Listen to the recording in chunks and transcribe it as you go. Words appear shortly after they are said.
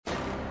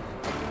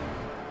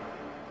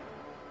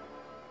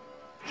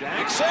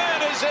Jackson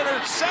is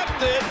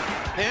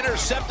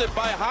intercepted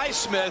by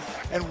Highsmith.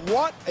 And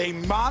what a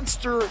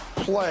monster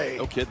play.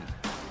 No kidding.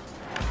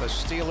 The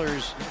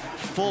Steelers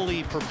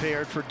fully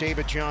prepared for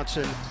David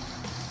Johnson.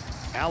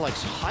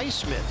 Alex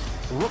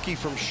Highsmith, rookie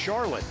from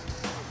Charlotte,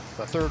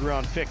 the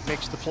third-round pick,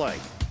 makes the play.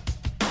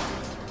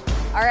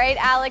 All right,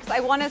 Alex, I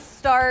want to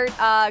start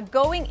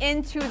going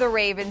into the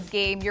Ravens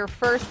game, your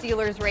first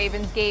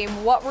Steelers-Ravens game.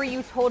 What were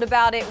you told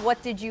about it? What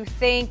did you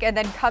think? And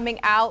then coming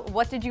out,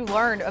 what did you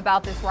learn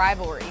about this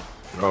rivalry?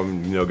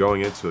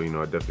 Going into it,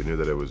 I definitely knew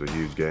that it was a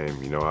huge game.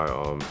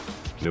 I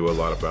knew a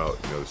lot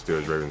about, the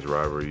Steelers-Ravens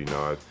rivalry.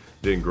 I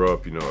didn't grow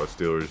up, a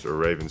Steelers or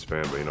Ravens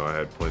fan, but, I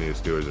had plenty of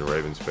Steelers and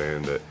Ravens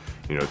fans that,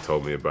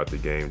 told me about the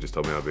game, just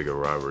told me how big a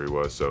rivalry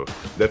was. So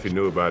definitely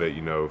knew about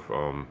it,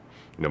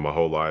 my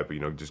whole life.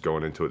 But, just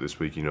going into it this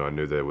week, I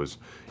knew that it was,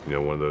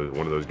 one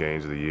of those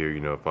games of the year.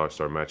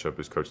 5-star matchup,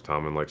 as Coach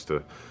Tomlin likes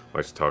to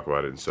talk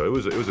about it. And so it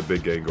was a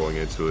big game going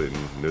into it,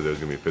 and knew there was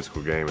going to be a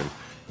physical game. And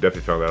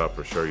definitely found that out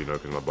for sure,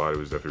 because my body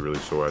was definitely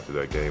really sore after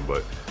that game.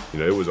 But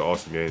it was an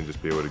awesome game,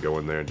 just be able to go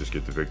in there and just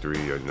get the victory.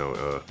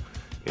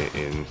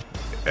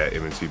 At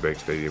M&T Bank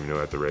Stadium,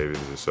 at the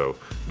Ravens. And so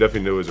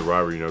definitely knew it was a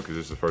rivalry, because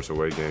it's the first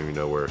away game,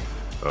 where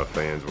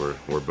fans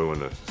were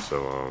booing us.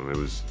 So it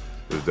was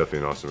definitely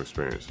an awesome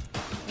experience.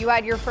 You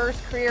had your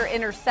first career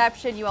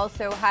interception. You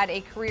also had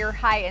a career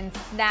high in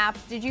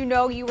snaps. Did you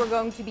know you were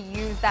going to be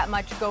used that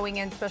much going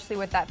in, especially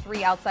with that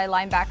 3 outside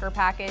linebacker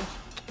package?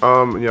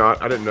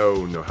 I didn't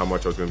know how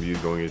much I was going to be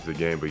used going into the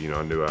game, but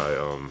I knew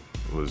I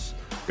was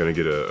going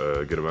to get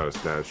a good amount of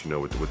snaps,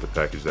 with the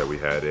package that we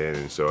had in.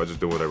 And so I just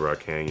do whatever I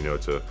can,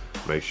 to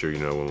make sure,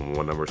 when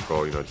one number's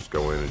called, just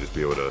go in and just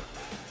be able to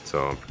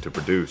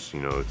produce,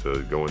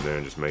 to go in there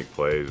and just make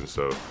plays. And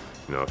so,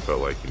 I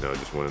felt like,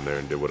 just went in there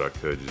and did what I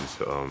could, just,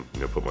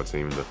 put my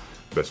team in the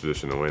best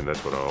position to win.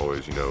 That's what I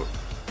always,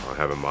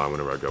 have in mind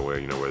whenever I go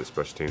in, whether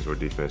special teams or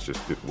defense, just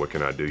what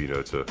can I do,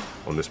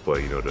 on this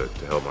play, to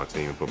help my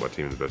team and put my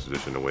team in the best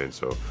position to win.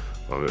 So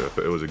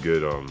it was a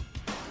good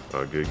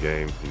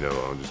game,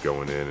 just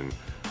going in, and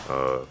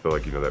I feel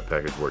like, that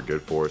package worked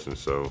good for us. And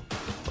so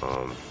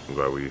I'm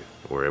glad we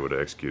were able to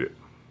execute it.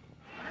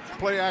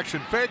 Play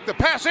action, fake, the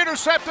pass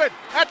intercepted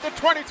at the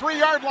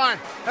 23-yard line.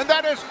 And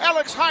that is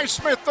Alex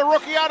Highsmith, the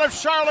rookie out of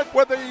Charlotte,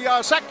 with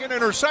the second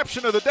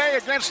interception of the day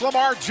against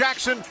Lamar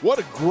Jackson. What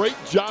a great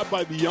job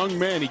by the young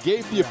man. He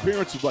gave the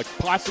appearance of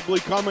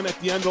possibly coming at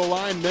the end of the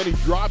line, and then he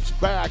drops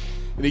back,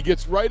 and he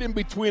gets right in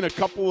between a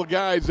couple of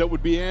guys that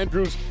would be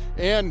Andrews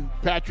and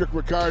Patrick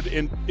Ricard,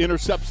 and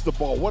intercepts the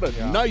ball. What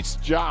a nice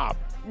job.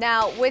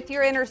 Now, with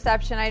your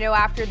interception, I know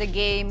after the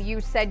game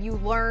you said you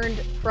learned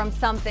from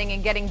something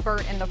and getting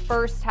burnt in the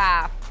first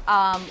half.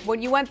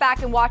 When you went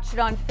back and watched it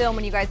on film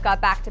when you guys got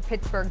back to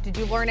Pittsburgh, did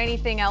you learn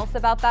anything else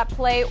about that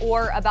play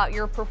or about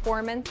your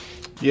performance?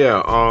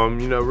 Yeah,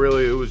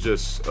 really it was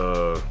just,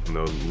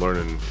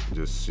 learning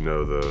just,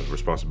 the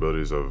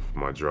responsibilities of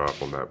my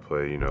drop on that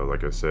play.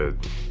 Like I said,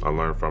 I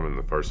learned from it in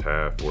the first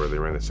half where they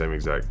ran the same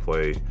exact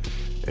play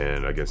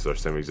and against our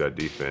same exact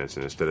defense.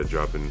 And instead of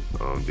dropping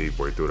deep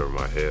where he threw it over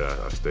my head,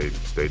 I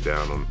stayed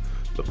down on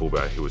the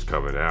fullback who was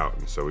coming out.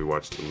 And so we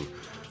watched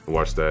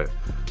that.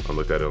 I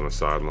looked at it on the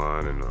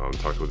sideline and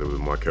talked with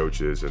my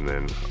coaches. And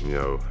then, when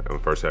the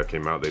first half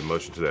came out, they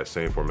motioned to that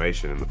same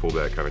formation, and the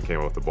fullback kind of came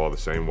off the ball the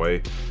same way.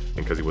 And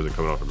because he wasn't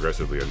coming off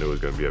aggressively, I knew it was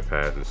going to be a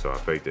pass. And so I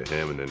faked at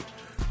him and then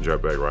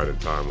dropped back right in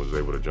time, was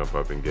able to jump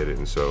up and get it.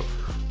 And so,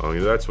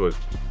 that's what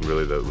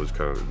really that was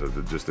kind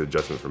of just the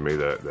adjustment for me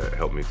that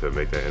helped me to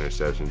make that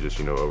interception. Just,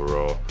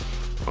 overall,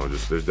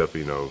 there's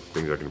definitely,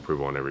 things I can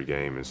improve on every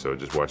game. And so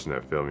just watching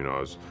that film,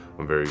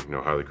 I'm very,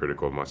 highly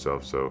critical of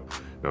myself. So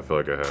I feel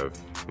like I have,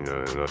 and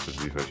us as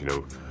defense,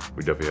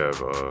 we definitely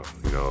have,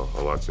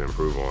 a lot to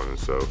improve on. And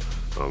so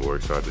we're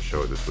excited to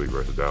show it this week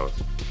versus Dallas.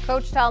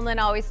 Coach Tomlin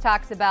always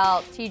talks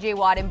about TJ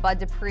Watt and Bud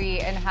Dupree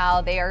and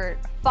how they are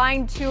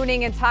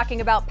fine-tuning and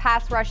talking about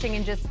pass rushing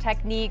and just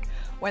technique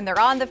when they're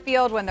on the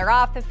field, when they're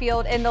off the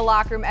field, in the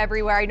locker room,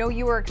 everywhere. I know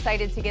you were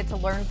excited to get to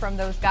learn from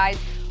those guys.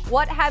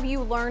 What have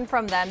you learned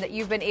from them that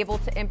you've been able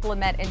to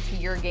implement into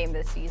your game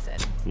this season?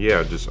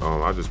 Yeah, I've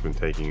just been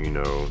taking,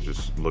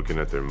 just looking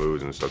at their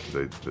moves and stuff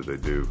that they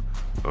do,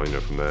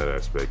 from that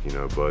aspect.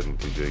 Bud and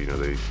TJ,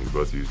 they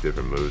both use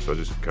different moves, so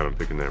just kind of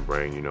picking their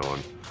brain, on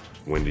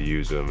when to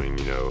use them and,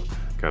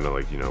 kind of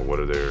like, what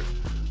are their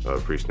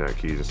pre-snap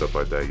keys and stuff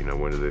like that.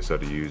 When do they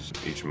decide to use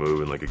each move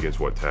and like against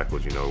what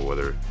tackles,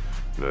 whether,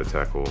 the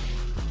tackle,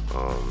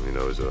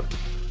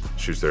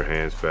 shoots their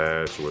hands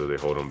fast, or whether they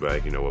hold them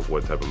back,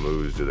 what type of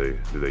moves do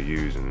they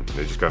use. And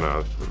they just kind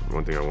of,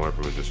 one thing I learned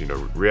from is just,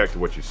 react to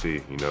what you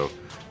see.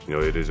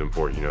 It is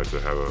important, to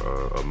have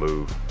a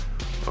move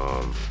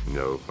you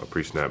know, a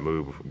pre-snap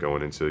move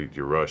going into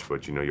your rush,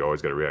 but you know, you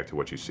always got to react to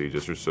what you see.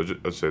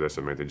 I'd say that's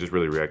the main thing. Just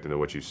really reacting to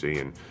what you see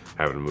and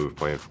having a move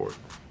planned for it.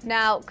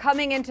 Now,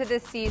 coming into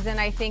this season,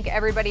 I think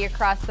everybody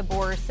across the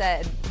board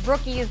said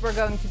rookies were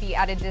going to be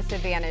at a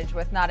disadvantage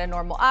with not a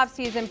normal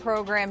off-season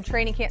program,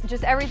 training camp,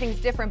 just everything's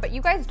different, but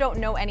you guys don't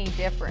know any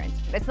different.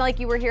 It's not like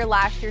you were here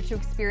last year to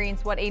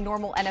experience what a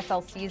normal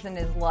NFL season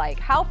is like.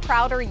 How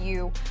proud are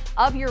you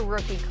of your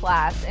rookie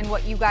class and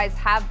what you guys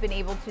have been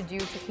able to do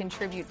to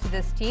contribute to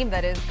this team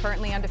that is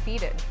currently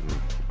undefeated?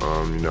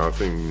 You know, I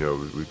think, you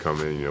know, we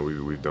come in, you know,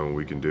 we've done what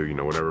we can do. You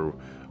know, whenever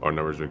our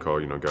numbers been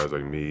called, you know, guys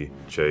like me,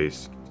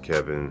 Chase,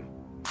 Kevin,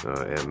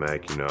 and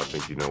Mac, you know, I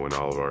think, you know, when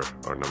all of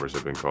our numbers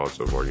have been called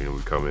so far, you know,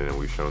 we come in and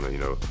we've shown that, you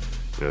know,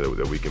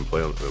 that we can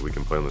play on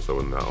this. So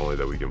not only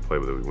that we can play,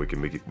 but that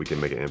we can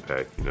make an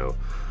impact. You know,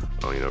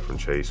 from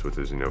Chase with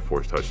his, you know,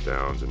 4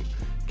 touchdowns, and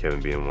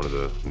Kevin being one of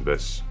the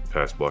best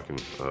pass blocking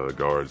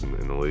guards in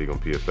the league on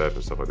PFF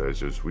and stuff like that. It's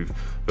just we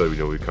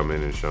come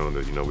in and shown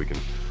that, you know, we can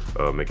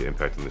make an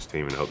impact on this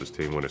team and help this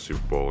team win a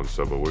Super Bowl and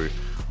so. But we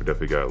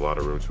definitely got a lot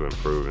of room to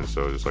improve. And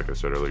so, just like I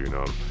said earlier, you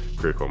know, I'm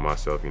critical of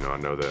myself. You know, I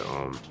know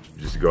that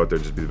just to go out there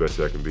and just be the best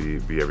that I can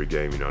be every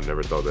game. You know, I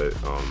never thought that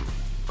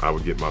I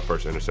would get my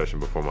first interception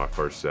before my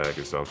first sack,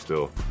 and so I'm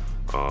still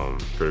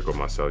critical of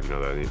myself, you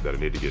know, that I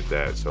need to get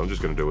that. So I'm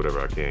just going to do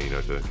whatever I can, you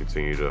know, to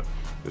continue to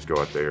just go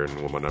out there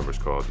and, when my numbers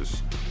call,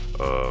 just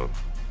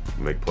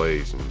make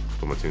plays and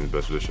put my team in the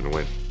best position to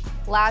win.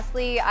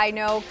 Lastly, I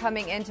know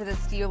coming into the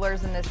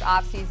Steelers in this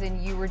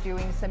offseason, you were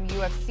doing some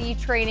UFC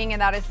training,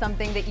 and that is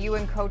something that you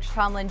and Coach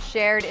Tomlin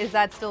shared. Is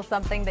that still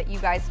something that you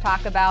guys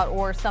talk about,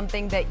 or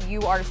something that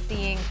you are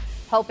seeing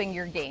helping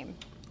your game?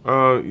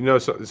 You know,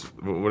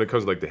 when it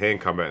comes to like the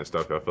hand combat and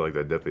stuff, I feel like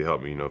that definitely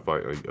helped me. You know, if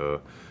I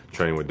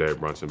training with Derek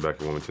Brunson back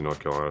in Wilmington,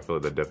 North Carolina, I feel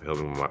like that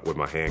definitely helped me with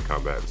my hand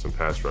combat and some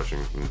pass rushing.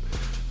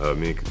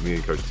 And, me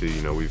and Coach T,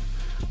 you know, we've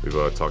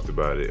talked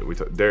about it.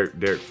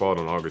 Derek fought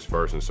on August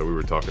 1st, and so we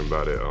were talking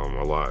about it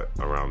a lot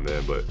around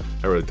then. But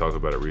I really talked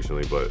about it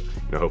recently. But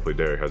you know, hopefully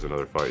Derek has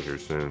another fight here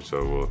soon,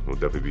 so we'll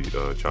definitely be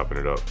chopping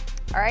it up.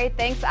 All right,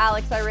 thanks,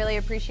 Alex. I really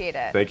appreciate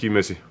it. Thank you,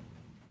 Missy.